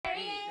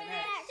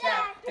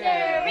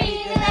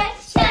Read the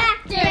next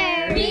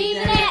chapter. Read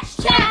the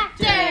next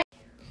chapter.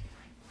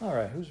 All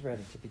right, who's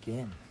ready to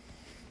begin?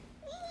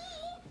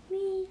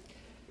 Me.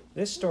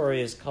 This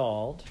story is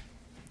called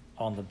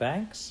On the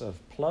Banks of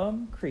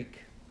Plum Creek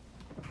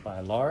by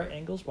Laura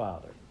Ingalls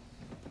Wilder.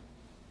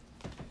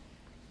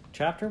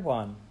 Chapter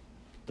 1,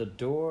 The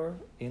Door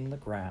in the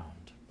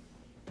Ground.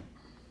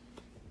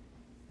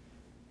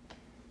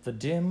 The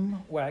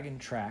dim wagon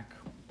track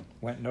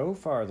went no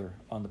farther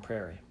on the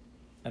prairie,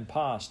 and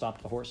Pa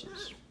stopped the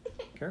horses.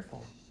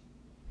 Careful.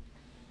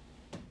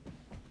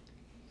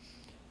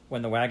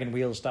 When the wagon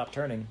wheels stopped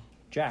turning,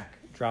 Jack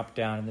dropped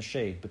down in the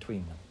shade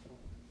between them.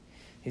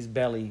 His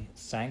belly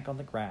sank on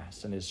the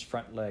grass and his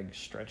front legs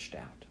stretched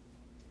out.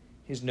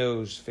 His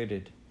nose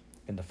fitted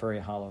in the furry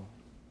hollow.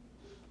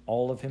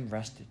 All of him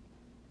rested,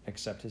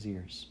 except his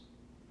ears.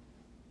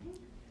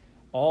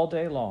 All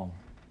day long,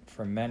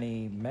 for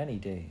many, many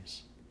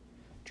days,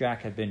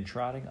 Jack had been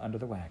trotting under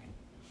the wagon.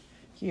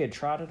 He had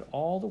trotted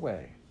all the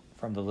way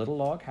from the little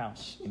log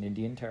house in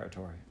Indian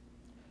Territory,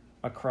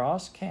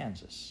 across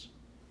Kansas,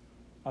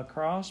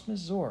 across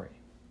Missouri,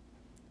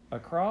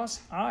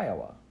 across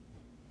Iowa,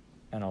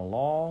 and a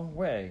long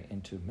way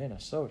into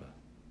Minnesota.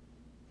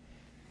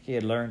 He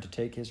had learned to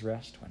take his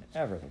rest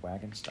whenever the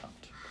wagon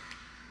stopped.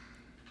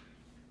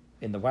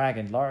 In the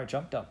wagon, Laura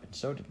jumped up, and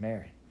so did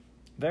Mary.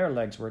 Their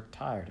legs were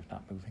tired of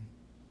not moving.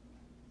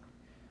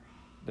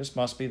 "This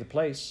must be the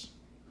place,"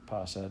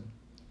 Pa said.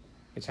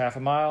 "It's half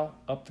a mile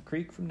up the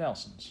creek from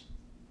Nelson's.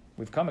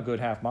 We've come a good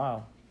half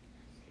mile,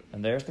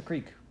 and there's the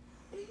creek."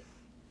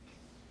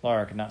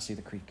 Laura could not see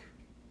the creek.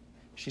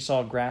 She saw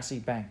a grassy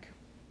bank,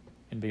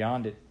 and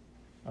beyond it,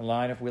 a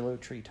line of willow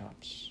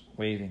treetops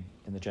waving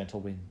in the gentle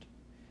wind.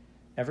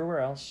 Everywhere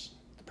else,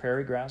 the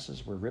prairie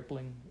grasses were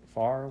rippling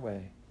far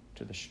away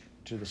to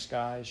the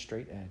sky's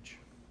straight edge.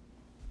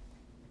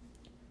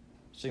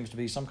 "Seems to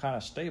be some kind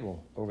of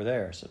stable over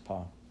there," said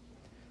Pa,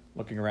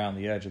 looking around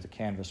the edge of the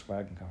canvas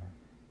wagon car.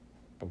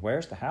 "But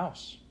where's the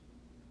house?"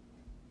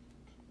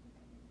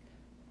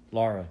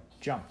 Laura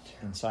jumped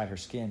inside her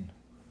skin.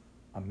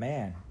 A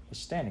man was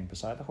standing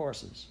beside the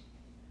horses.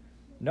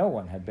 No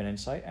one had been in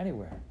sight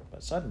anywhere,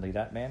 but suddenly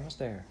that man was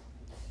there.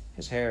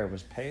 His hair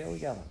was pale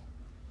yellow.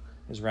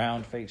 His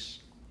round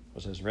face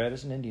was as red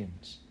as an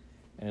Indian's,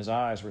 and his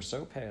eyes were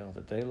so pale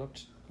that they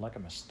looked like a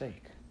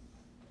mistake.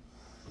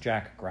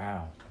 Jack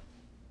growled.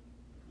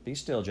 "Be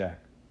still, Jack,"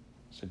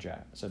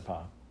 said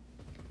Pa.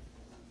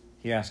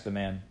 He asked the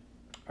man,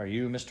 "Are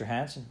you Mr.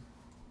 Hanson?"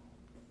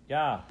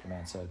 "Yeah," the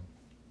man said.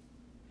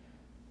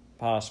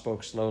 Pa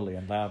spoke slowly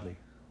and loudly.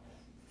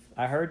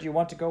 "I heard you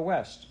want to go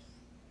west.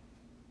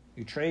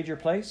 You trade your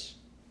place?"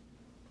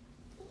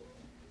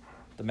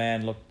 The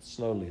man looked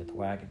slowly at the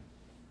wagon.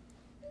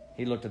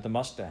 He looked at the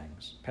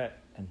Mustangs, Pet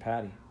and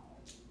Patty.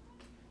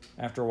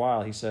 After a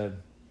while, he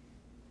said,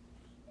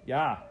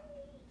 "Yeah."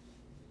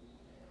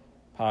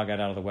 Pa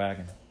got out of the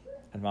wagon,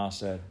 and Ma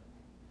said,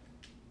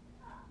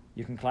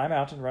 "You can climb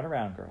out and run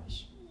around,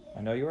 girls.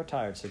 I know you are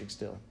tired sitting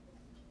still."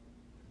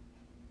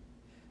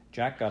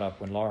 Jack got up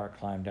when Laura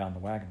climbed down the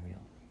wagon wheel,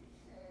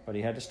 but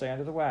he had to stay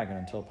under the wagon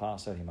until Pa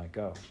said he might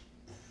go.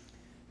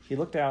 He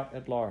looked out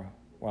at Laura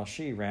while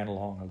she ran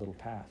along a little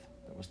path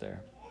that was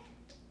there.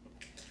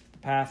 The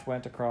path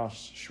went across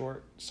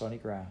short, sunny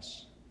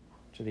grass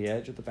to the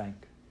edge of the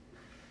bank.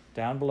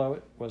 Down below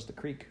it was the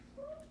creek,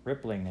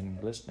 rippling and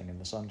glistening in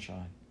the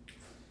sunshine.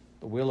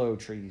 The willow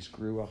trees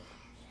grew up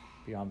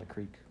beyond the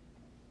creek.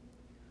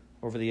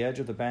 Over the edge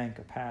of the bank,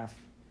 a path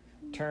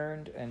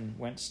turned and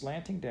went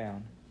slanting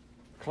down,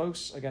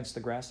 close against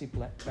the grassy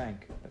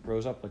bank that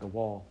rose up like a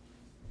wall.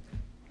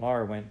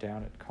 Laura went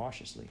down it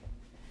cautiously.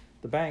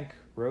 The bank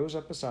rose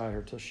up beside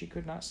her till she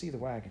could not see the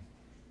wagon.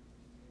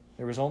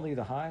 There was only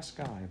the high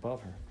sky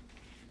above her,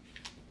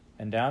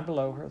 and down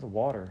below her the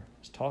water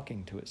was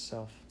talking to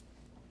itself.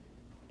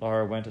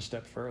 Laura went a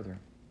step further,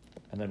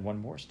 and then one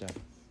more step.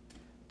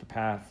 The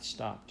path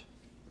stopped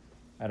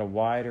at a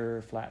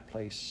wider, flat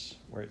place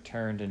where it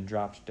turned and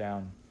dropped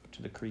down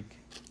to the creek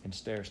in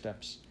stair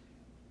steps.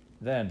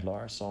 Then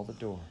Laura saw the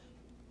door.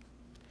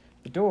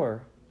 The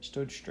door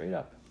stood straight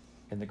up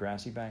in the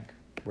grassy bank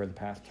where the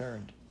path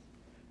turned.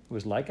 It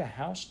was like a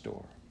house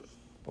door,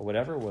 but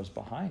whatever was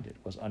behind it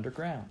was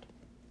underground.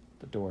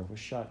 The door was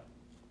shut.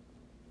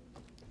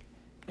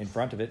 In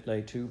front of it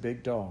lay two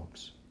big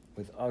dogs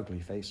with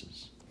ugly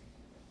faces.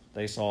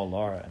 They saw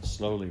Laura and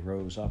slowly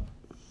rose up.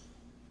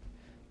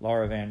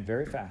 Laura ran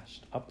very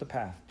fast up the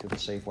path to the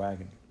safe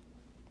wagon.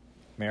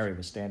 Mary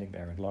was standing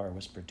there, and Laura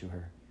whispered to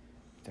her,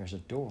 "There's a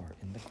door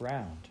in the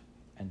ground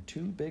and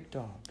two big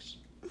dogs."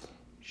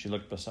 She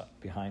looked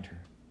behind her.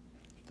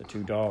 The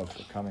two dogs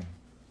were coming.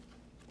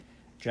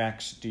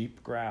 Jack's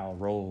deep growl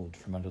rolled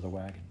from under the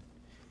wagon.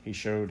 He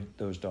showed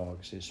those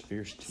dogs his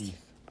fierce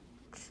teeth.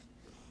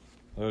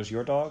 "Are those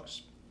your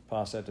dogs?"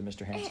 Pa said to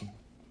Mr. Hanson.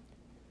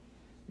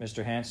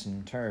 Mr.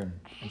 Hanson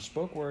turned and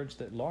spoke words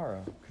that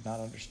Laura could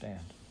not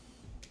understand,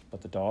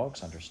 but the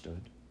dogs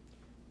understood.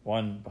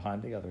 One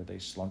behind the other, they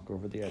slunk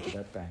over the edge of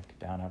that bank,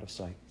 down out of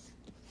sight.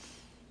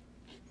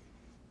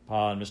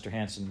 Pa and Mr.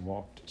 Hanson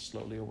walked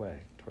slowly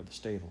away toward the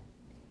stable.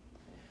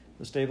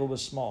 The stable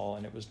was small,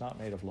 and it was not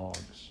made of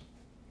logs.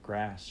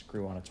 Grass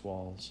grew on its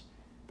walls,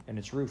 and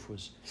its roof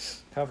was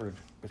covered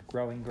with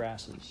growing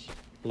grasses,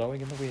 blowing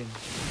in the wind.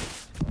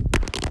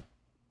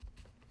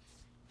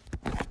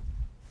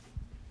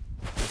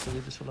 Let's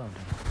leave this alone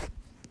now.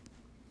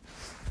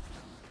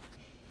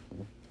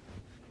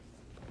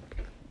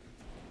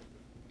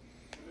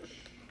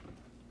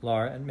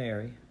 Laura and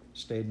Mary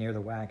stayed near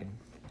the wagon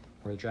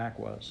where Jack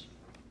was.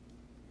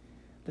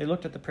 They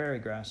looked at the prairie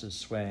grasses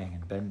swaying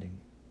and bending,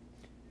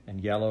 and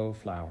yellow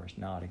flowers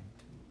nodding.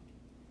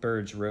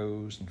 Birds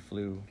rose and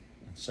flew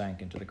and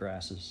sank into the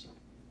grasses.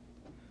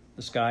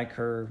 The sky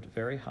curved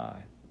very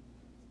high,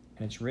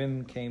 and its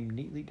rim came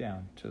neatly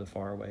down to the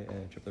faraway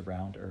edge of the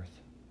round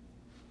earth.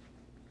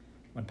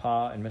 When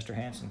Pa and Mr.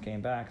 Hanson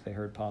came back, they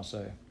heard Pa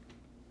say,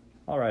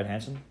 "All right,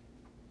 Hanson,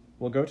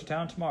 we'll go to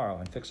town tomorrow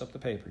and fix up the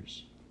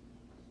papers.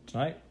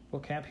 Tonight,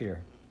 we'll camp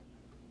here."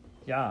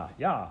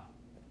 Yeah,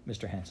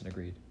 Mr. Hanson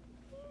agreed.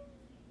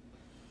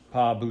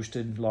 Pa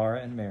boosted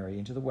Laura and Mary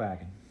into the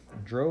wagon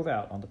and drove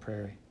out on the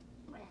prairie.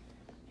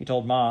 He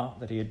told Ma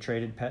that he had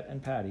traded Pet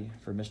and Patty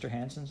for Mr.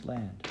 Hanson's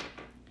land.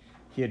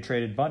 He had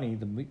traded Bunny,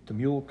 the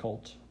mule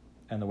colt,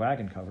 and the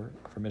wagon cover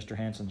for Mr.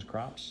 Hanson's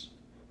crops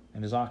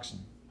and his oxen.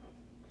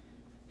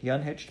 He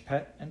unhitched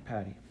Pet and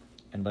Patty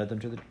and led them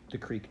to the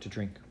creek to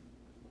drink.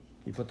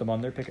 He put them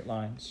on their picket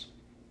lines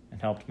and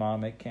helped Ma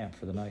make camp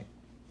for the night.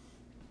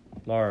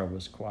 Laura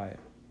was quiet.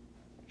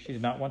 She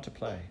did not want to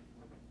play,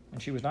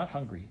 and she was not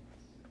hungry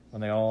when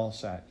they all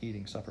sat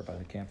eating supper by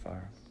the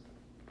campfire.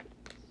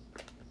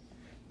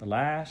 "The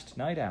last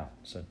night out,"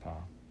 said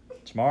Pa.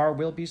 "Tomorrow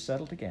we'll be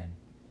settled again.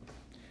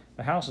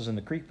 The house is in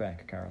the creek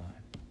bank,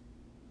 Caroline."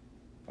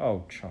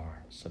 "Oh,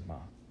 Char," said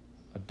Ma.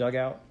 "A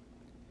dugout?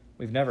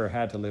 We've never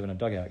had to live in a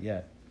dugout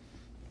yet."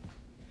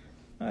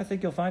 "I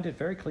think you'll find it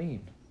very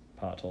clean,"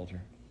 Pa told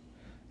her.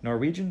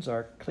 "Norwegians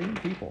are clean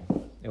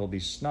people. It will be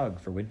snug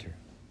for winter,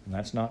 and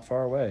that's not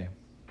far away."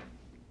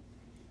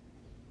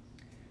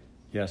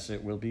 "Yes,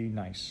 it will be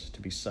nice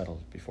to be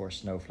settled before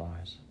snow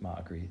flies," Ma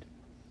agreed.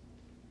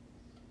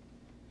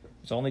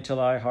 "It's only till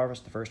I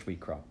harvest the first wheat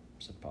crop,"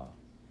 said Pa.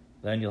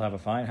 "Then you'll have a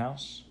fine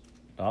house,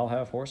 and I'll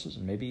have horses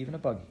and maybe even a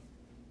buggy.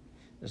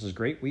 This is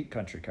great wheat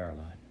country,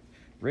 Caroline.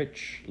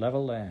 Rich,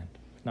 level land,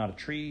 with not a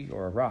tree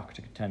or a rock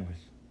to contend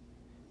with.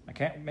 I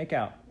can't make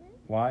out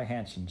why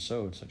Hanson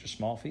sowed such a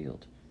small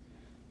field.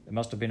 It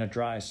must have been a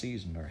dry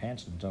season, or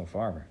Hanson's no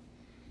farmer.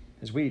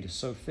 His wheat is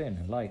so thin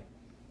and light."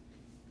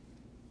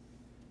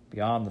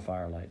 Beyond the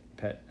firelight,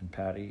 Pet and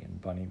Patty and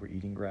Bunny were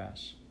eating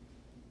grass.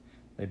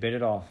 They bit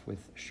it off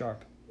with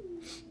sharp,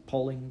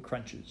 pulling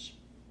crunches,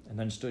 and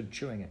then stood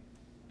chewing it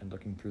and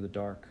looking through the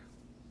dark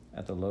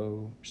at the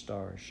low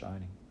stars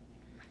shining.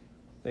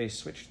 They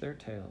switched their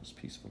tails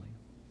peacefully.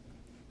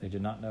 They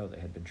did not know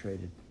they had been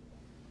traded.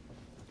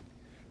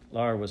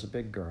 Laura was a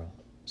big girl,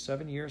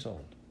 7 years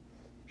old.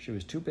 She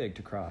was too big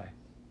to cry,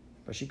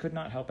 but she could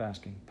not help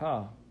asking,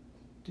 "Pa,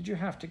 did you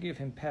have to give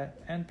him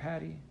Pet and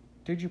Patty?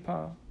 Did you,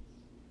 Pa?"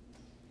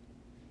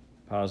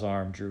 Pa's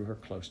arm drew her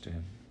close to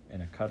him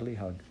in a cuddly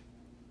hug.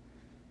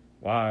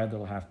 "Why,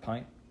 they'll have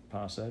pint,"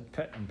 Pa said.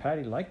 "Pet and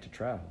Patty like to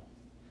travel.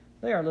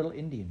 They are little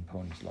Indian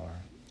ponies,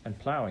 Laura, and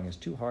plowing is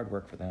too hard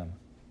work for them.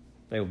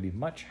 They will be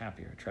much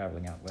happier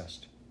traveling out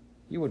west.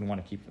 You wouldn't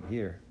want to keep them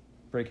here,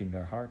 breaking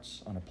their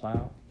hearts on a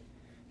plow.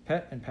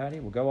 Pet and Patty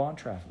will go on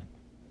traveling,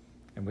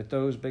 and with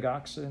those big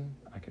oxen,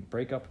 I can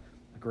break up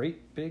a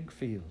great big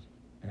field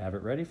and have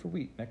it ready for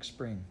wheat next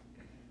spring.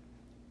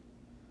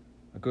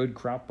 A good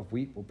crop of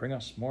wheat will bring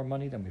us more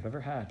money than we've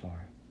ever had,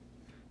 Laura.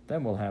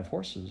 Then we'll have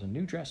horses and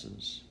new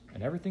dresses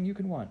and everything you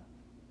can want."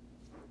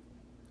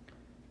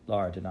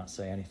 Laura did not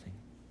say anything.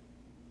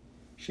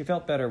 She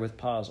felt better with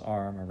Pa's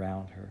arm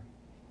around her,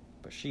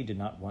 but she did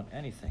not want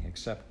anything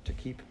except to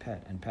keep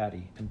Pet and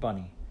Patty and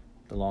Bunny,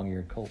 the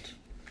long-eared colt.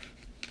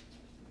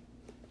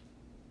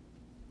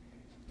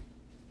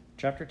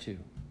 Chapter 2,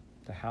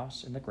 The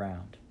House in the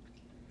Ground.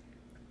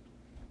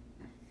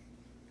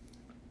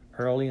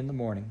 Early in the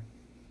morning,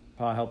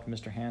 Pa helped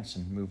Mr.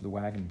 Hanson move the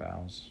wagon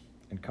bows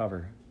and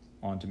cover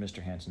onto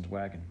Mr. Hanson's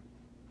wagon.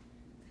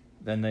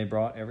 Then they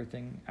brought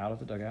everything out of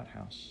the dugout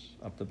house,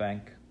 up the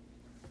bank,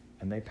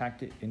 and they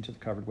packed it into the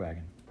covered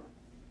wagon.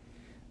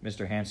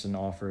 Mr. Hanson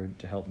offered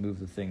to help move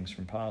the things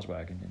from Pa's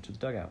wagon into the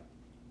dugout,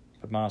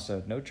 but Ma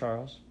said, "No,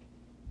 Charles,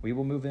 we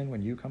will move in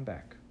when you come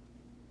back."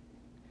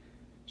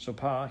 So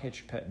Pa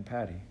hitched Pet and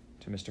Patty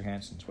to Mr.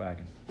 Hanson's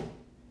wagon.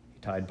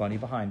 He tied Bunny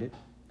behind it,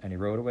 and he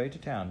rode away to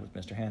town with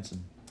Mr.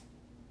 Hanson.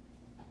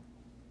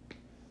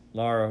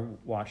 Laura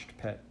watched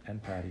Pet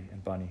and Patty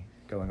and Bunny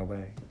going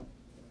away.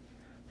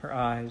 Her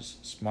eyes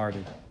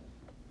smarted,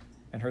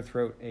 and her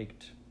throat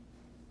ached.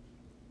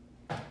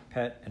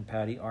 Pet and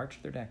Patty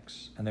arched their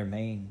necks, and their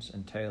manes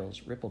and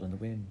tails rippled in the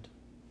wind.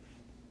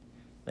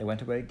 They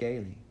went away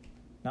gaily,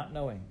 not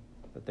knowing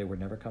that they were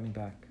never coming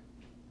back.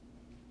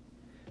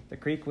 The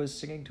creek was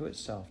singing to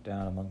itself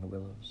down among the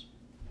willows,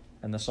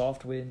 and the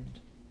soft wind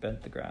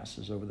bent the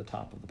grasses over the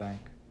top of the bank.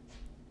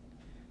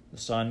 The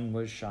sun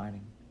was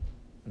shining,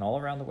 and all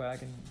around the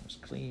wagon was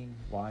clean,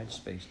 wide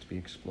space to be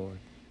explored.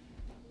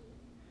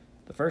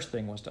 The first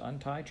thing was to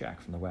untie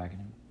Jack from the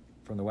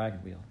wagon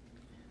wheel.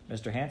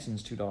 Mr.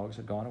 Hansen's 2 dogs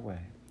had gone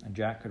away, and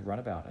Jack could run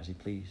about as he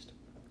pleased.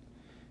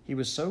 He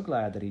was so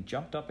glad that he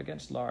jumped up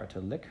against Laura to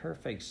lick her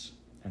face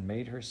and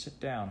made her sit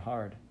down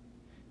hard.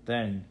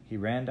 Then he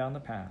ran down the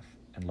path,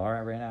 and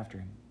Laura ran after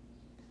him.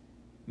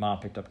 Ma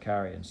picked up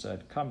Carrie and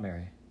said, "Come,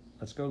 Mary,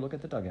 let's go look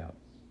at the dugout."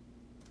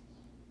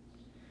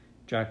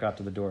 Jack got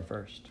to the door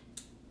first.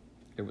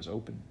 It was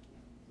open.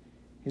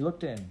 He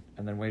looked in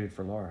and then waited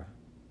for Laura.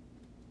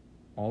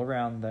 All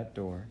around that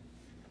door,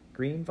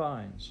 green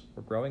vines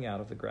were growing out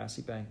of the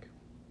grassy bank,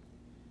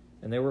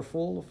 and they were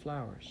full of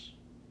flowers,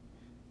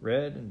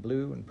 red and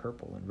blue and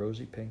purple and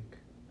rosy pink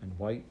and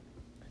white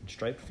and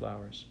striped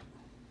flowers.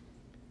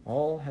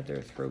 All had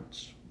their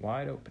throats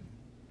wide open,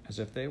 as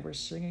if they were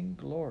singing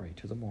glory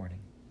to the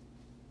morning.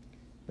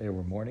 They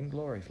were morning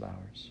glory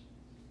flowers.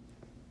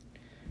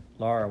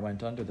 Laura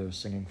went under those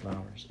singing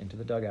flowers into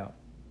the dugout.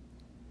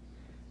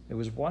 There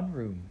was one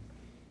room,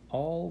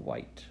 all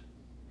white.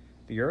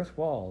 The earth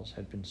walls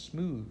had been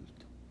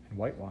smoothed and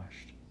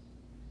whitewashed.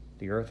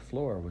 The earth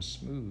floor was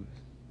smooth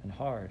and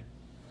hard.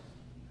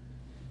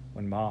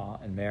 When Ma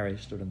and Mary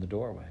stood in the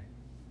doorway,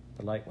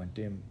 the light went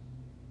dim.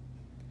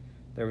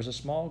 There was a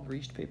small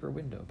greased paper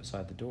window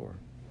beside the door,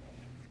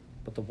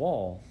 but the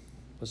wall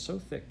was so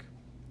thick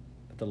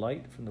that the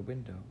light from the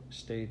window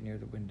stayed near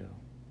the window.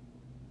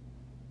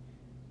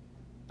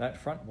 That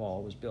front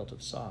wall was built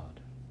of sod.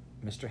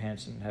 Mr.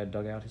 Hansen had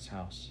dug out his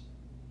house,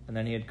 and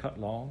then he had cut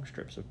long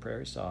strips of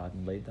prairie sod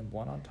and laid them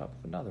one on top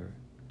of another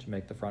to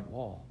make the front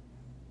wall.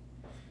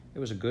 It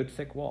was a good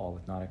thick wall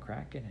with not a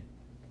crack in it.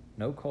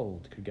 No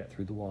cold could get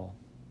through the wall.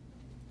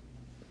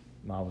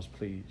 Ma was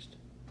pleased.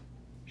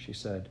 She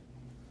said,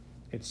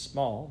 "It's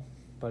small,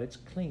 but it's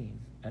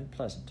clean and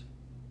pleasant."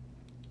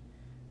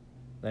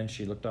 Then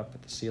she looked up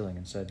at the ceiling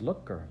and said,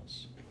 "Look,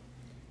 girls."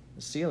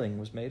 The ceiling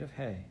was made of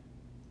hay.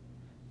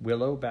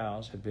 Willow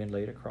boughs had been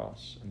laid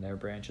across and their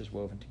branches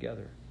woven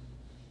together,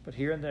 but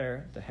here and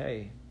there the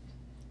hay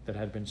that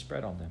had been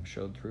spread on them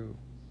showed through.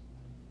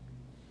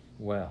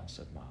 "Well,"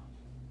 said Ma.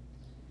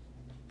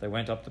 They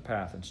went up the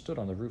path and stood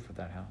on the roof of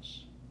that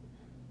house.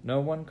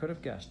 No one could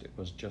have guessed it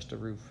was just a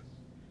roof.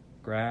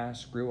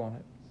 Grass grew on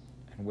it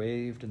and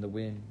waved in the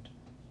wind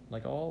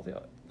like all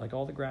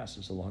the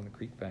grasses along the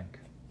creek bank.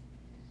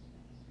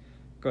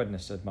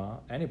 "Goodness," said Ma,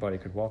 "anybody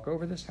could walk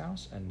over this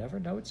house and never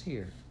know it's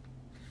here."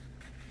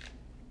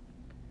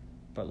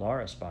 But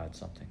Laura spied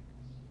something.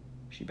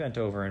 She bent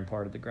over and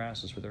parted the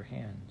grasses with her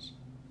hands,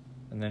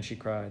 and then she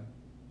cried,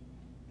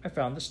 "I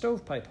found the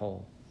stovepipe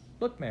hole.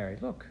 Look, Mary,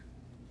 look."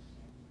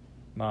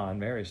 Ma and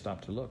Mary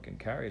stopped to look, and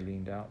Carrie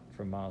leaned out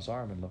from Ma's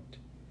arm and looked,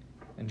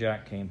 and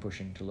Jack came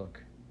pushing to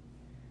look.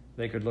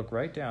 They could look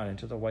right down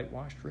into the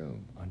whitewashed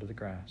room under the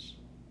grass.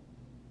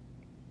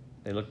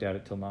 They looked at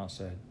it till Ma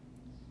said,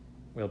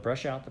 "We'll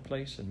brush out the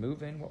place and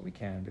move in what we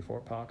can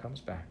before Pa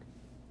comes back.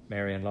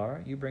 Mary and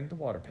Laura, you bring the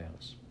water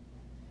pails."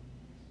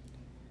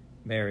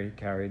 Mary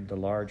carried the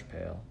large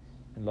pail,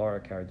 and Laura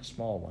carried the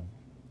small one,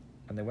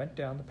 and they went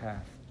down the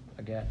path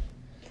again.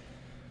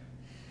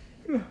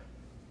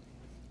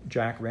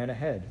 Jack ran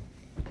ahead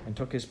and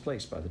took his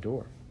place by the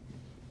door.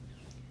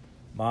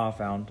 Ma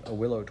found a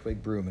willow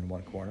twig broom in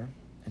one corner,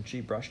 and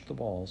she brushed the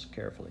walls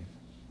carefully.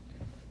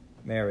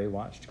 Mary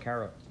watched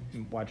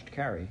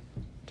Carrie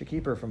to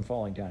keep her from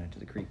falling down into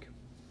the creek,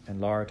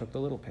 and Laura took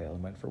the little pail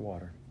and went for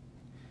water.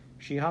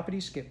 She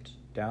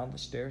hoppity-skipped down the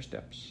stair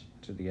steps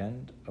to the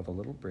end of a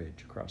little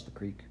bridge across the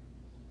creek.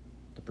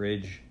 The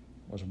bridge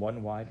was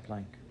one wide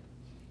plank.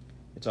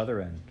 Its other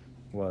end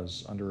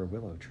was under a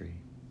willow tree.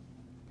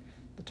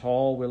 The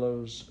tall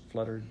willows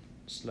fluttered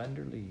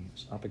slender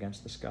leaves up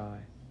against the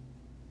sky,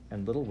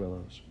 and little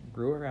willows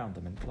grew around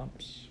them in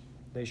clumps.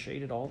 They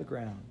shaded all the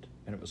ground,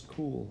 and it was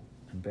cool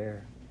and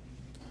bare.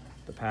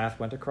 The path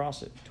went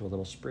across it to a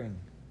little spring,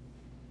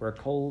 where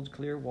cold,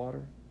 clear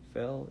water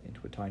fell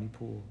into a tiny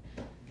pool,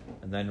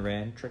 and then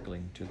ran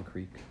trickling to the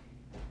creek.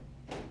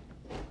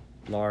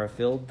 Laura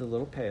filled the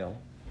little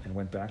pail and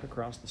went back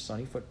across the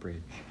sunny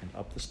footbridge and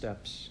up the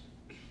steps.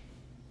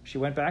 She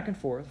went back and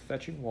forth,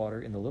 fetching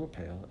water in the little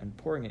pail and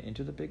pouring it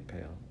into the big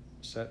pail,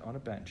 set on a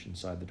bench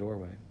inside the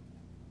doorway.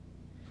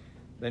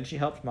 Then she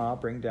helped Ma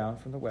bring down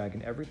from the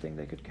wagon everything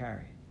they could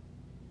carry.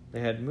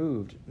 They had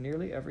moved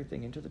nearly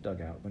everything into the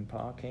dugout when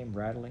Pa came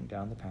rattling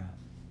down the path.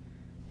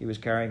 He was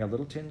carrying a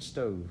little tin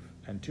stove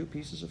and 2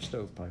 pieces of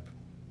stovepipe.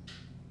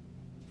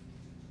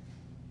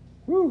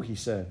 "Whew," he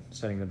said,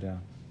 setting them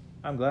down.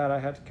 "I'm glad I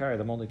had to carry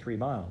them only 3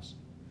 miles.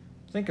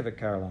 Think of it,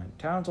 Caroline.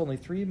 Town's only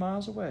 3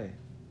 miles away.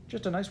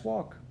 Just a nice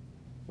walk.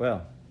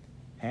 Well,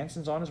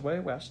 Hansen's on his way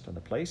west, and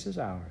the place is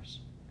ours.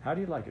 How do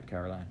you like it,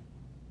 Caroline?"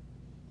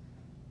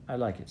 "I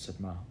like it," said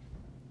Ma.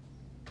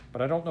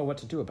 "But I don't know what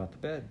to do about the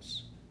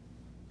beds.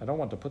 I don't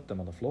want to put them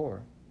on the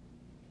floor."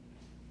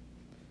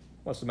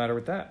 "What's the matter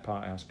with that?"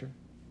 Pa asked her.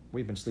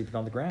 "We've been sleeping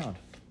on the ground."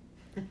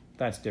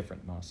 "That's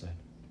different," Ma said.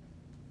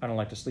 "I don't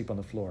like to sleep on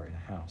the floor in a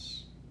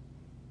house."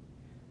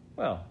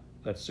 "Well,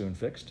 that's soon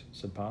fixed,"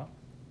 said Pa.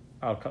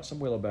 "I'll cut some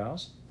willow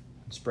boughs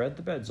and spread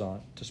the beds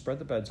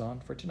on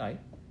for tonight.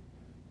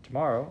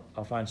 Tomorrow,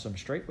 I'll find some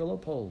straight willow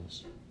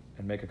poles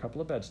and make a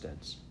couple of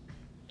bedsteads.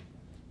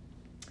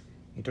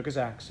 He took his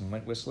axe and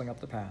went whistling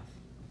up the path,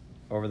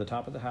 over the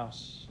top of the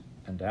house,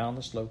 and down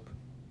the slope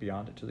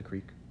beyond it to the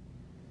creek.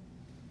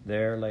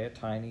 There lay a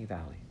tiny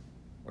valley,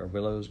 where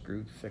willows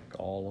grew thick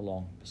all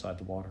along beside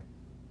the water.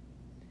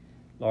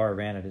 Laura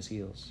ran at his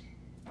heels.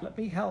 "Let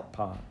me help,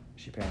 Pa,"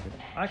 she panted.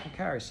 "I can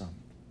carry some."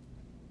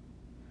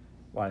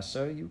 "Why,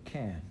 so you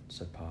can,"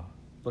 said Pa,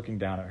 looking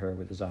down at her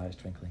with his eyes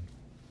twinkling.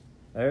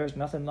 "There's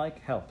nothing like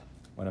help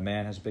when a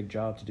man has a big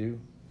job to do."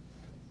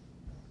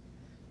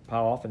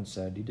 Pa often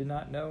said he did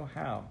not know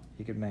how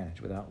he could manage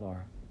without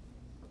Laura.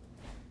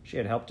 She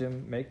had helped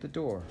him make the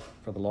door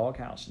for the log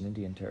house in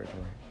Indian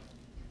Territory.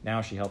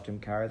 Now she helped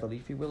him carry the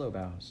leafy willow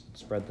boughs and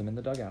spread them in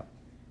the dugout.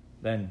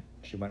 Then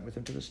she went with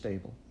him to the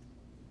stable.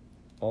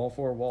 All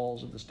four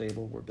walls of the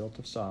stable were built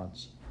of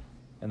sods,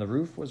 and the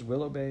roof was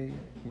willow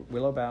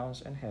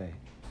boughs and hay,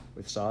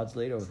 with sods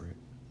laid over it.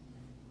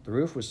 The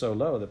roof was so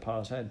low that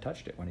Pa's head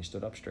touched it when he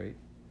stood up straight.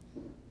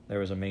 There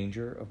was a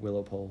manger of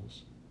willow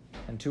poles,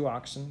 and 2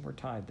 oxen were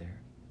tied there.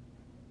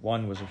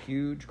 One was a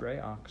huge gray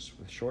ox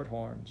with short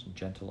horns and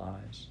gentle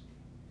eyes.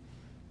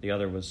 The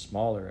other was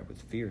smaller and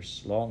with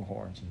fierce, long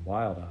horns and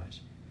wild eyes.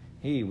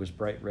 He was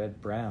bright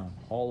red-brown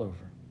all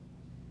over.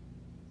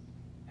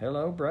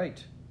 "Hello,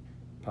 Bright,"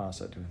 Pa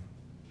said to him.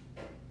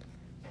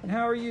 "And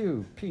how are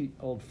you, Pete,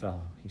 old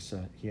fellow?"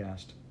 he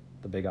asked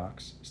the big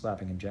ox,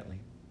 slapping him gently.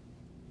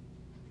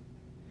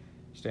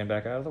 "Stand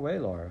back out of the way,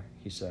 Laura,"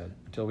 he said,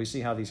 "until we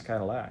see how these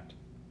cattle act.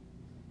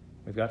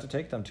 We've got to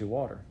take them to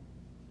water."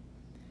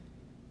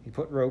 He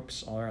put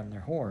ropes on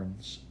their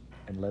horns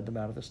and led them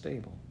out of the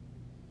stable.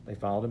 They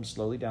followed him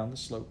slowly down the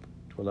slope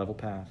to a level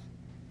path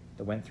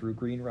that went through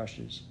green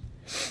rushes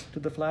to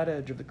the flat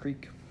edge of the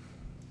creek.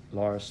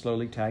 Laura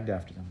slowly tagged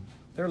after them.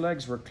 Their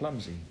legs were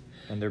clumsy,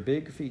 and their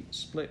big feet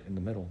split in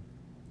the middle.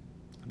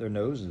 Their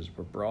noses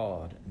were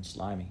broad and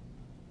slimy.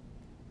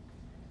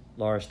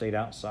 Laura stayed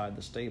outside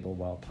the stable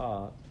while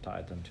Pa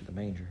tied them to the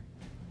manger.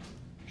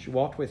 She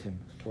walked with him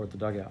toward the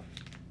dugout.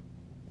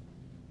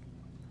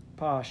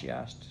 "Pa," she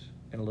asked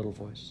in a little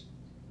voice,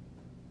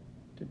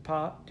 Did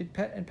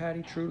Pet and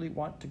Patty truly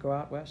want to go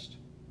out west?"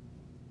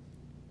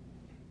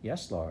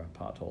 "Yes, Laura,"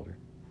 Pa told her.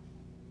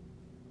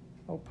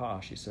 "Oh,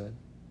 Pa," she said,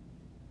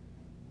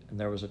 and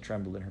there was a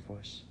tremble in her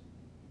voice.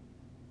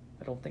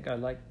 "I don't think I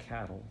like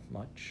cattle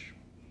much."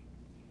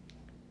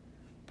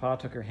 Pa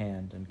took her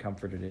hand and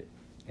comforted it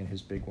in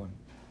his big one.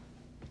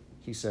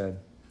 He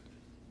said,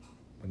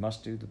 "We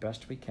must do the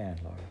best we can,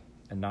 Laura,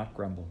 and not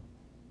grumble.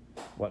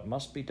 What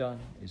must be done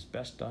is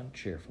best done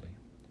cheerfully,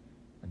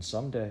 and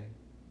someday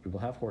we will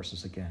have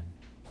horses again."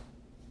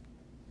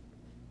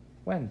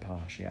 "When,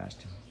 Pa?" she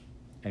asked him,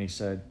 and he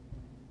said,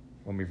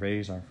 "When we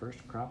raise our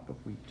first crop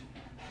of wheat."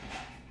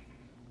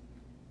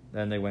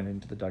 Then they went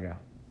into the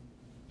dugout.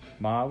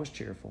 Ma was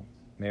cheerful.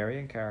 Mary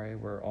and Carrie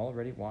were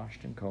already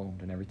washed and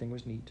combed, and everything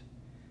was neat.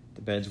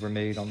 The beds were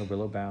made on the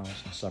willow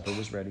boughs, and supper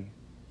was ready.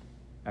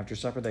 After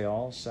supper, they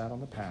all sat on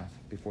the path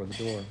before the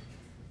door.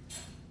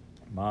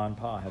 Ma and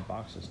Pa had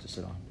boxes to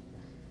sit on.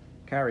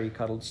 Carrie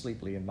cuddled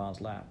sleepily in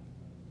Ma's lap,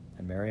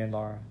 and Mary and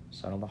Laura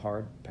sat on the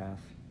hard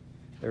path,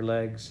 their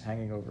legs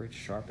hanging over its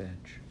sharp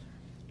edge.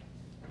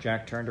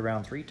 Jack turned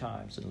around 3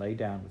 times and lay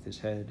down with his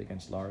head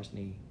against Laura's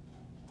knee.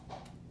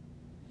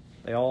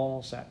 They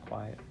all sat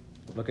quiet,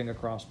 looking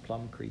across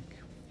Plum Creek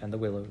and the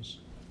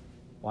willows,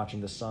 watching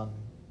the sun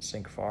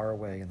sink far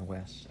away in the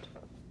west,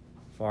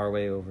 far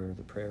away over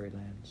the prairie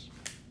lands.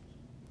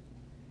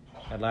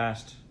 At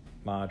last,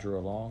 Ma drew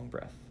a long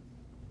breath.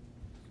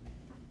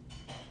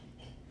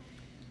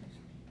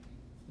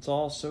 "It's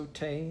all so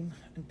tame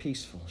and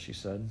peaceful," she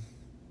said.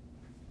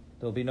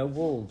 "There'll be no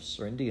wolves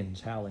or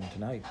Indians howling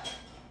tonight.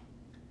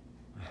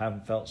 I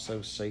haven't felt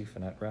so safe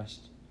and at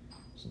rest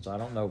since I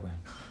don't know when."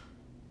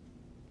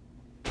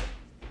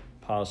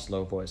 Pa's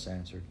slow voice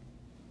answered,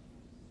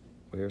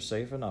 "We're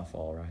safe enough,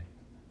 all right.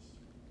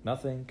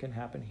 Nothing can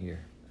happen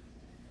here."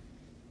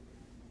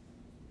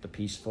 The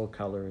peaceful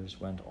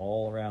colors went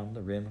all around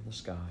the rim of the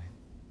sky.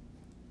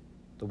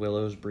 The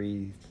willows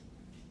breathed,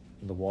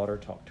 and the water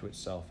talked to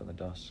itself in the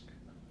dusk.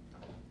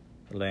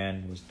 The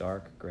land was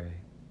dark gray.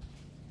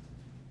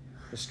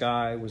 The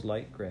sky was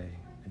light gray,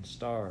 and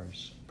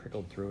stars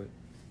prickled through it.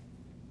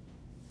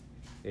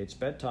 "It's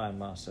bedtime,"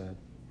 Ma said.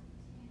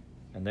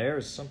 "And there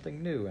is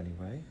something new,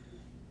 anyway.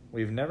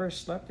 We've never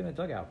slept in a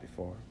dugout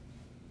before."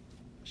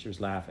 She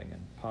was laughing,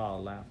 and Pa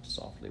laughed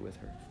softly with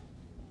her.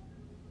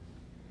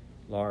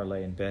 Laura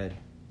lay in bed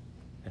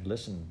and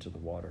listened to the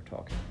water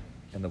talking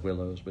and the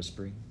willows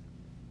whispering.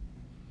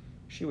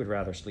 She would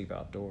rather sleep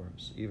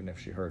outdoors, even if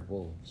she heard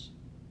wolves,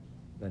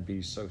 than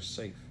be so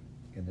safe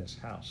in this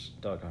house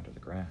dug under the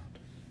ground.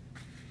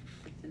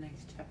 Read the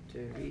next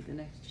chapter, read the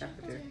next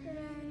chapter. Read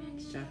the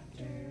next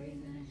chapter,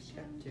 read the next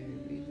chapter,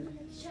 read the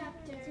next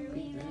chapter,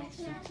 read the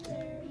next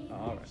chapter.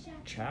 All right,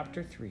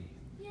 Chapter 3,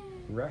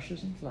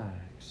 Rushes and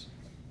Flags.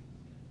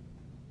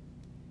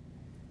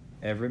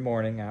 Every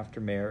morning after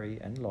Mary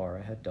and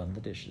Laura had done the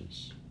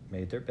dishes,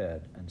 made their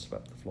bed, and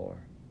swept the floor,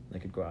 they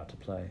could go out to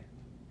play.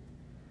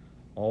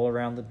 All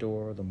around the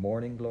door, the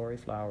morning glory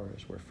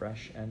flowers were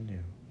fresh and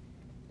new,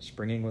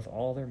 springing with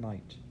all their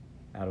might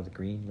out of the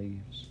green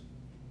leaves.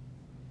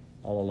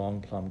 All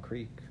along Plum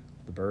Creek,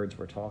 the birds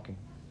were talking.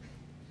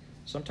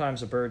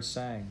 Sometimes the birds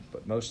sang,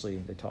 but mostly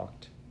they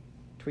talked.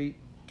 Tweet,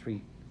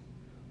 tweet.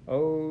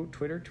 Oh,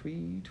 twitter,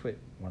 twee, twit,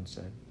 one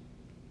said.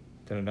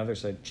 Then another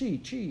said, chee,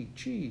 chee,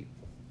 chee.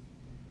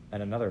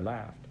 And another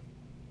laughed.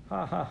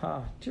 Ha, ha,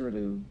 ha,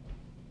 tiraloo.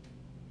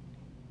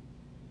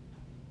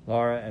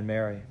 Laura and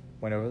Mary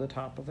went over the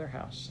top of their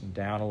house and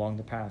down along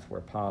the path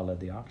where Pa led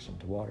the oxen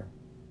to water.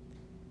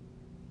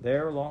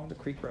 There along the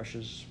creek,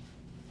 rushes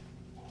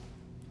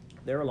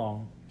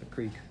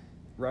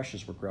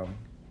were growing,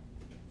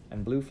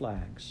 and blue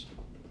flags.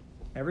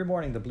 Every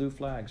morning the blue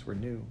flags were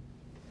new.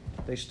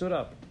 They stood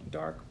up,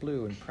 dark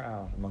blue and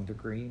proud, among the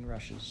green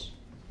rushes.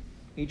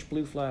 Each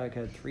blue flag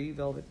had 3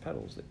 velvet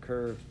petals that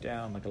curved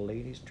down like a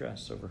lady's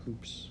dress over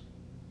hoops.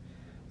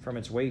 From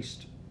its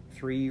waist,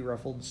 3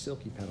 ruffled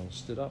silky petals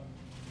stood up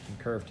and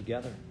curved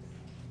together.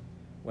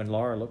 When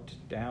Laura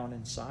looked down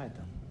inside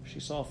them, she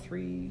saw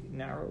 3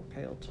 narrow,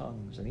 pale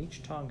tongues, and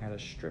each tongue had a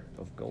strip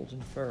of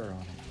golden fur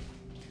on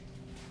it.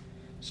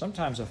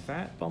 Sometimes a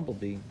fat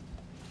bumblebee,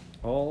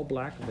 all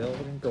black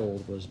velvet and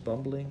gold, was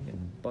bumbling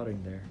and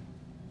budding there.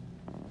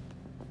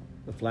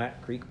 The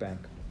flat creek bank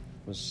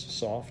was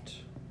soft,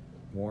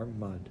 warm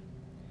mud.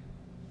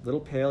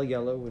 Little pale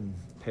yellow and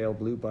pale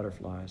blue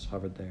butterflies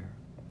hovered there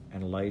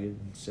and alighted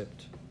and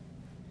sipped.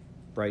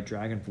 Bright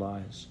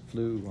dragonflies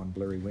flew on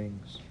blurry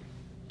wings.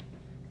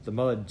 The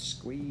mud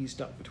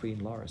squeezed up between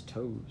Laura's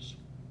toes,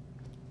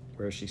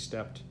 where she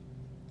stepped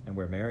and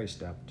where Mary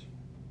stepped,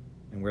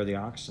 and where the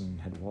oxen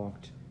had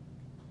walked.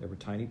 There were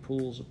tiny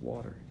pools of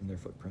water in their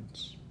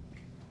footprints.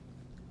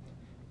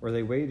 Where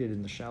they waded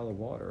in the shallow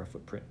water, a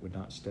footprint would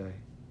not stay.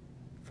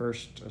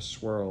 First, a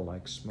swirl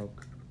like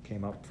smoke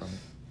came up from it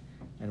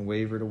and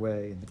wavered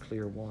away in the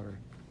clear water.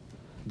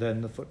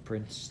 Then the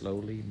footprints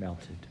slowly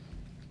melted.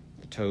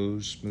 The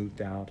toes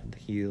smoothed out, and the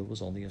heel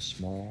was only a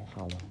small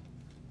hollow.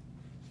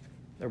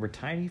 There were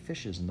tiny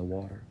fishes in the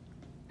water.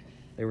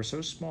 They were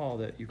so small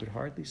that you could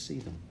hardly see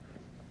them.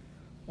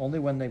 Only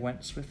when they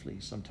went swiftly,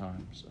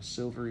 sometimes, a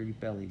silvery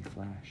belly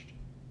flashed.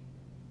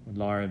 When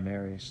Laura and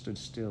Mary stood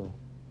still,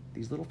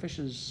 these little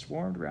fishes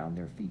swarmed round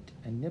their feet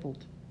and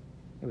nibbled.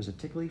 It was a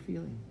tickly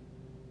feeling.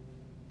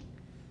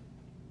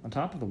 On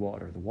top of the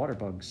water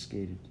bugs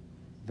skated.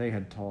 They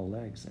had tall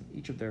legs, and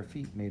each of their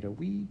feet made a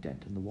wee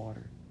dent in the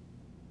water.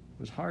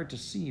 It was hard to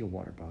see a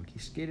water bug. He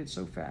skated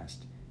so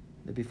fast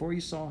that before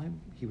you saw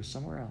him, he was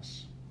somewhere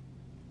else.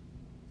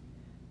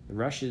 The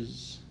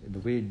rushes in the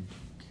wind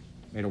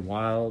made a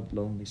wild,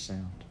 lonely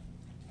sound.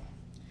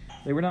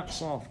 They were not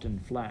soft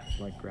and flat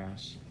like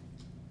grass.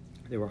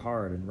 They were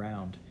hard and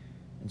round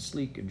and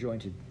sleek and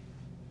jointed.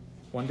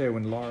 One day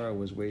when Laura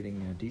was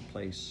wading in a deep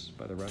place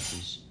by the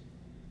rushes,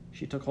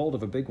 she took hold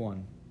of a big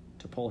one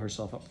to pull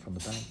herself up from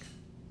the bank.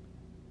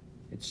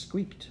 It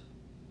squeaked.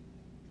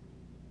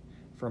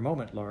 For a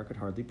moment, Laura could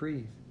hardly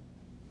breathe.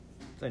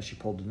 Then she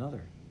pulled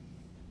another.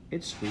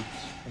 It squeaked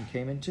and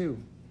came in too.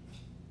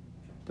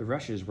 The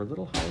rushes were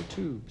little hollow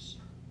tubes,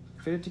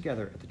 fitted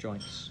together at the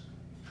joints.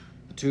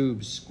 The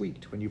tubes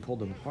squeaked when you pulled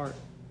them apart.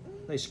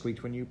 They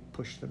squeaked when you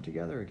pushed them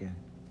together again.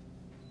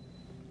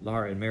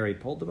 Laura and Mary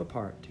pulled them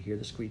apart to hear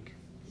the squeak.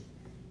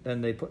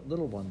 Then they put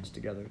little ones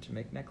together to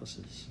make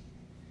necklaces.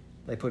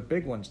 They put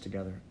big ones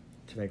together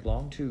to make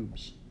long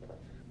tubes.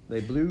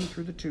 They blew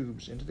through the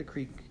tubes into the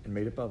creek and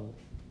made a bubble.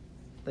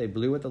 They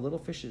blew at the little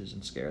fishes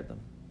and scared them.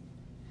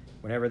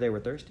 Whenever they were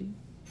thirsty,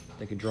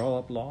 they could draw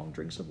up long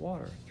drinks of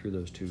water through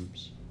those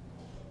tubes.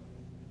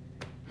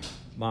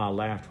 Ma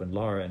laughed when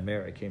Laura and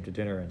Mary came to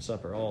dinner and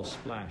supper, all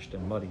splashed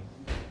and muddy,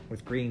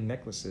 with green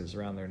necklaces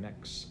around their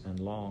necks and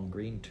long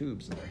green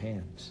tubes in their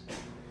hands.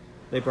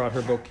 They brought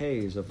her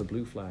bouquets of the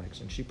blue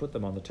flags, and she put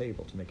them on the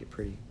table to make it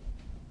pretty.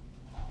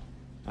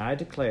 "I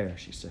declare,"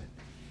 she said,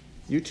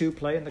 "you two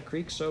play in the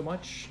creek so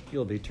much,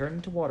 you'll be turned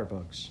into water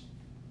bugs."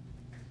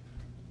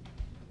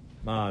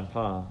 Ma and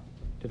Pa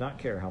did not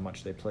care how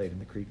much they played in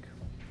the creek,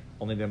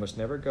 only they must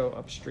never go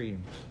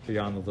upstream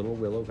beyond the little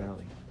willow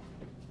valley.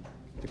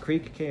 The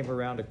creek came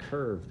around a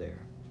curve there.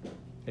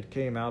 It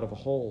came out of a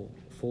hole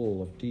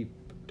full of deep,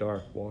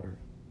 dark water.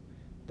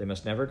 They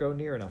must never go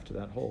near enough to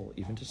that hole,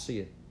 even to see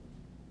it.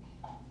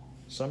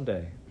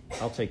 "Someday,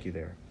 I'll take you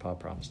there," Pa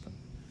promised them.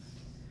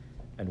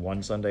 And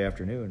one Sunday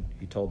afternoon,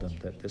 he told them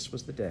that this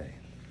was the day.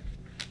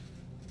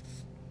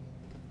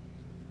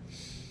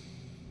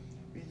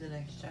 Read the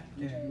next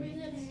chapter. Read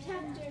the next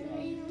chapter.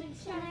 Read the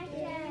next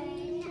chapter.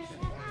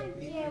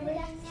 Read the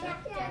next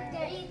chapter.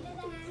 Read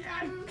the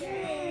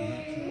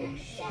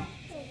next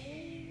chapter.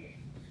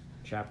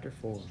 Chapter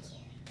 4.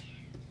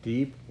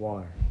 Deep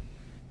Water.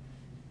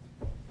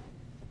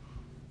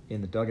 In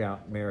the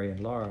dugout, Mary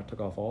and Laura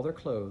took off all their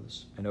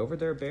clothes, and over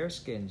their bare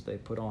skins they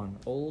put on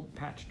old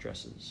patch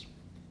dresses.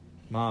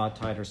 Ma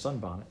tied on her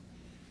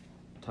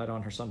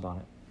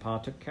sunbonnet. Pa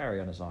took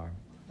Carrie on his arm,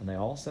 and they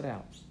all set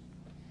out.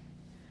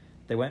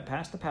 They went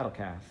past the paddle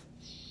calf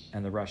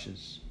and the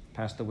rushes,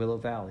 past the willow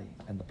valley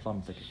and the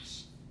plum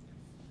thickets.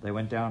 They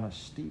went down a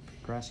steep,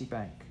 grassy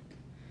bank,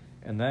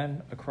 and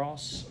then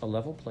across a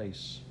level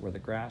place where the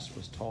grass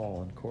was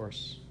tall and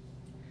coarse.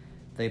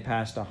 They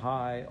passed a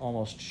high,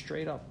 almost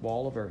straight-up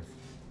wall of earth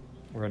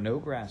where no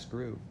grass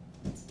grew.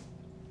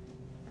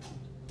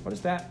 "What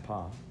is that,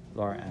 Pa?"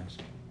 Laura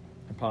asked.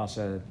 And Pa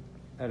said,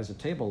 "That is a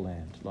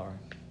tableland, Laura."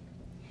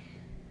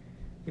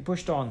 He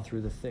pushed on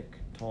through the thick,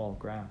 tall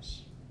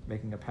grass,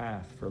 making a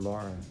path for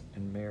Laura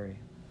and Mary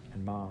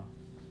and Ma.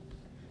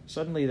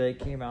 Suddenly they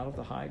came out of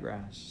the high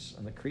grass,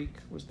 and the creek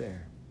was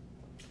there.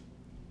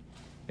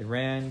 It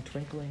ran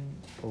twinkling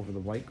over the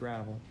white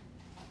gravel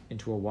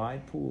into a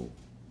wide pool,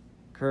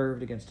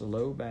 curved against a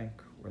low bank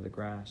where the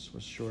grass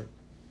was short.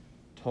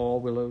 Tall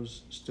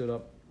willows stood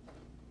up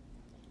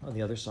on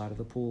the other side of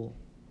the pool.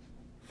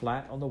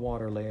 Flat on the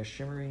water lay a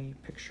shimmery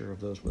picture of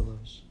those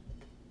willows,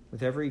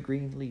 with every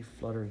green leaf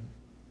fluttering.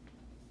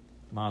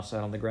 Ma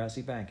sat on the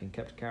grassy bank and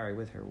kept Carrie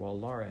with her while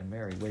Laura and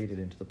Mary waded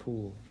into the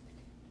pool.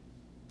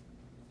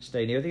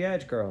 "Stay near the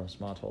edge, girls,"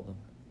 Ma told them.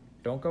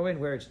 "Don't go in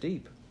where it's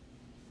deep."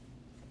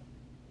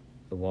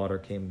 The water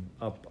came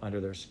up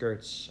under their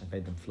skirts and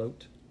made them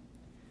float.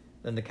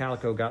 Then the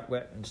calico got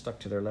wet and stuck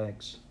to their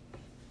legs.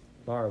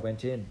 Laura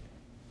went in,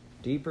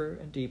 deeper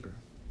and deeper.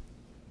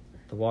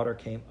 The water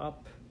came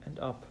up and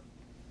up,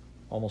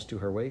 almost to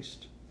her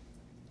waist.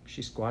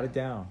 She squatted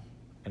down,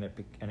 and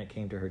it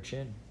came to her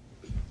chin.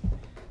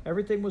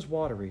 Everything was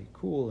watery,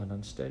 cool, and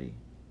unsteady.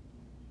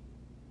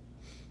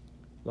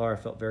 Laura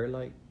felt very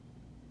light.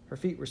 Her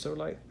feet were so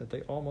light that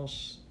they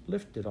almost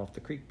lifted off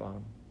the creek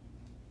bottom.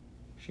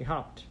 She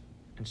hopped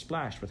and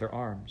splashed with her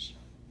arms.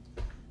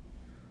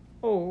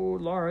 "Oh,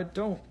 Laura,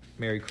 don't,"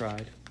 Mary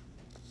cried.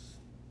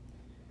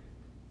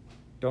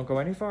 "Don't go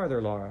any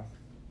farther, Laura,"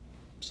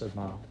 said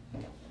Ma.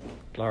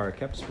 Laura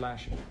kept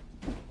splashing.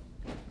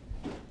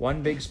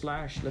 One big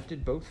splash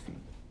lifted both feet.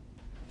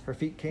 Her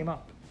feet came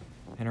up,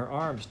 and her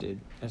arms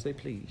did as they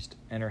pleased,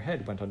 and her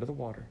head went under the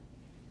water.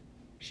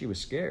 She was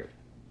scared.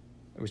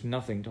 There was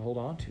nothing to hold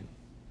on to,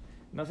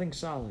 nothing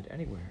solid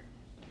anywhere.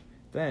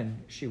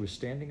 Then she was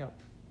standing up,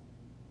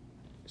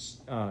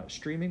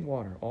 streaming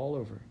water all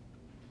over,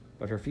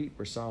 but her feet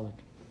were solid.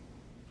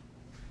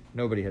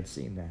 Nobody had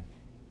seen that.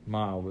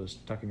 Ma was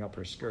tucking up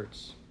her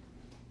skirts.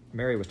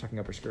 Mary was tucking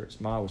up her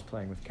skirts. Ma was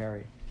playing with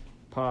Carrie.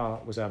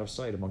 Pa was out of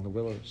sight among the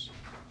willows.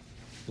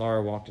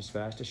 Laura walked as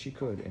fast as she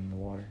could in the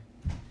water.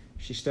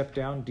 She stepped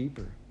down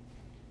deeper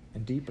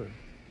and deeper.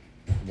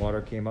 The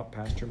water came up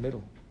past her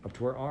middle, up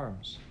to her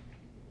arms.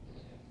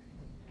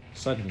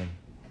 Suddenly,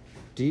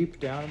 deep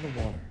down in the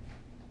water,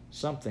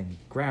 something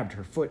grabbed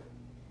her foot.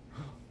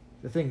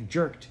 The thing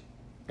jerked,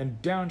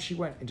 and down she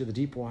went into the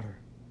deep water.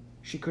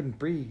 She couldn't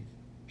breathe.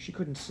 She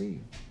couldn't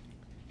see.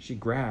 She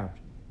grabbed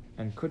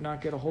and could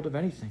not get a hold of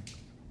anything.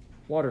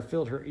 Water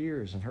filled her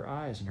ears and her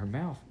eyes and her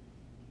mouth.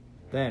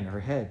 Then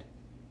her head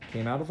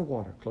came out of the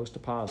water close to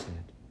Pa's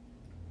head.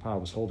 Pa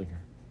was holding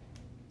her.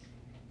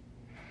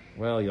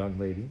 "Well, young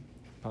lady,"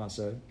 Pa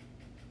said,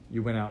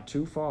 "you went out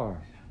too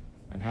far.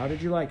 And how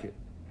did you like it?"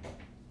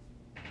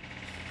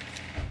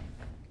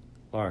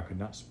 Laura could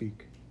not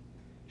speak.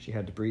 She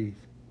had to breathe.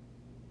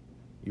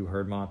 "You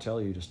heard Ma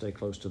tell you to stay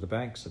close to the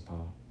bank," said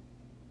Pa.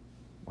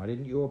 "Why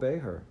didn't you obey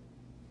her?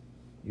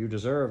 You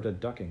deserved a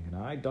ducking, and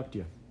I ducked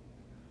you.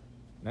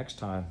 Next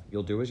time,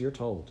 you'll do as you're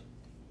told."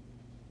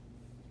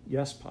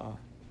 "Yes, Pa,"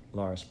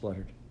 Laura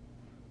spluttered.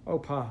 "Oh,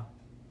 Pa,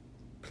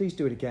 please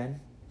do it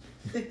again."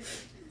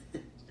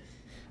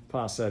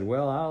 Pa said,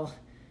 "Well, I'll..."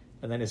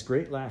 And then his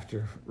great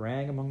laughter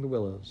rang among the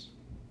willows.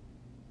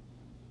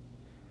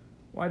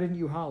 "Why didn't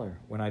you holler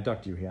when I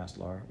ducked you?" he asked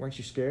Laura. "Weren't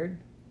you scared?"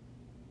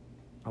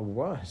 "I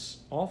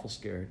was awful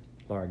scared,"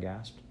 Laura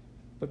gasped.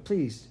 "But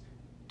please,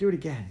 do it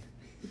again."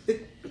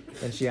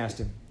 Then she asked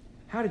him,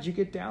 "How did you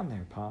get down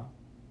there, Pa?"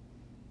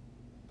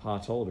 Pa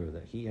told her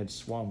that he had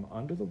swum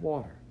under the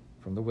water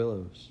from the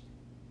willows.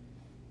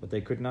 But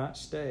they could not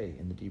stay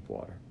in the deep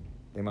water.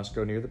 They must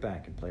go near the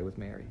bank and play with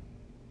Mary.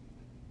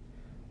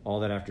 All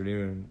that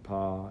afternoon,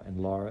 Pa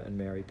and Laura and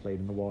Mary played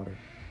in the water.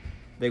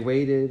 They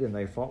waded and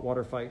they fought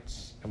water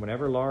fights, and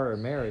whenever Laura or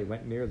Mary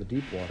went near the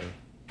deep water,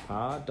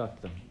 Pa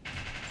ducked them.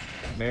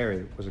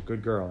 Mary was a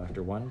good girl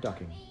after one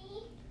ducking,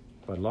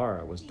 but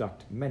Laura was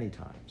ducked many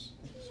times.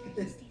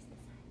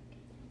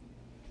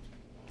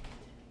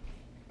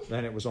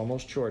 Then it was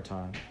almost chore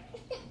time,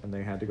 and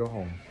they had to go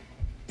home.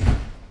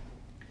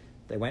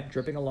 They went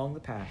dripping along the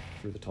path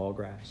through the tall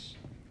grass.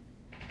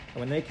 And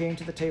when they came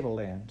to the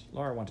tableland,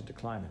 Laura wanted to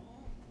climb it.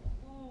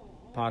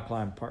 Pa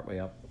climbed partway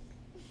up,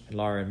 and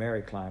Laura and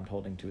Mary climbed,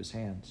 holding to his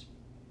hands.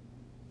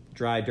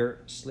 Dry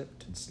dirt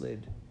slipped and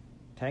slid.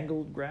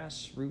 Tangled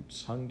grass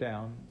roots hung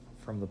down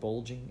from the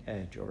bulging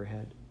edge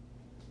overhead.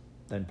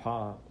 Then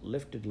Pa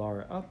lifted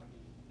Laura up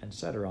and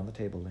set her on the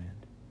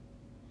tableland.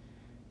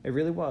 It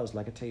really was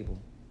like a table.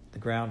 The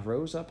ground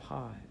rose up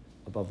high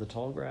above the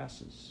tall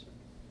grasses,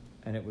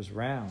 and it was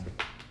round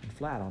and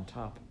flat on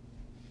top.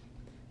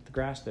 The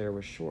grass there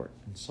was short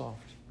and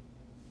soft.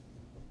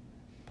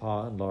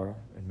 Pa and Laura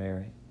and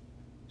Mary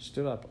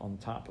stood up on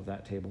the top of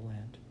that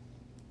tableland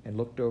and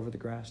looked over the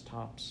grass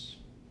tops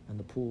and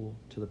the pool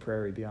to the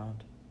prairie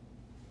beyond.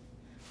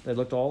 They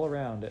looked all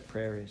around at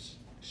prairies,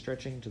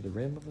 stretching to the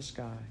rim of the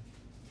sky.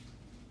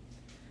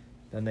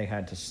 Then they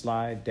had to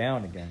slide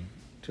down again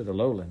to the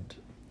lowland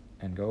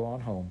and go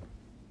on home.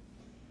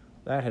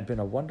 That had been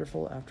a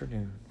wonderful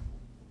afternoon.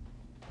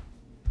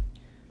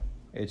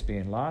 It's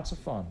been lots of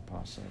fun,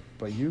 Pa said,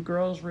 but you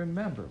girls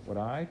remember what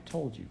I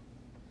told you.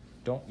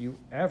 Don't you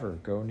ever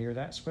go near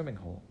that swimming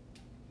hole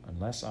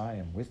unless I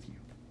am with you.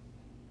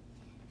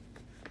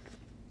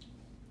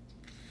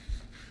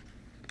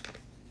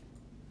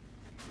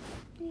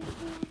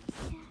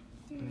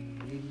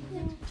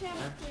 Next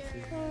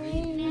chapter.